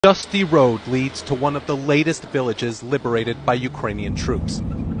Dusty road leads to one of the latest villages liberated by Ukrainian troops.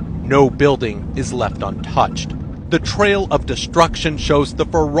 No building is left untouched. The trail of destruction shows the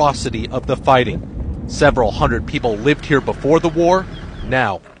ferocity of the fighting. Several hundred people lived here before the war.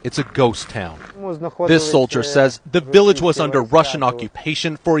 Now it's a ghost town. This soldier says the village was under Russian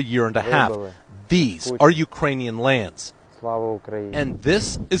occupation for a year and a half. These are Ukrainian lands. And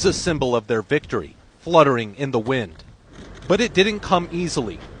this is a symbol of their victory, fluttering in the wind. But it didn't come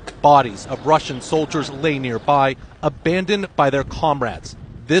easily. Bodies of Russian soldiers lay nearby, abandoned by their comrades.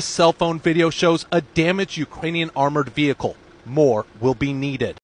 This cell phone video shows a damaged Ukrainian armored vehicle. More will be needed.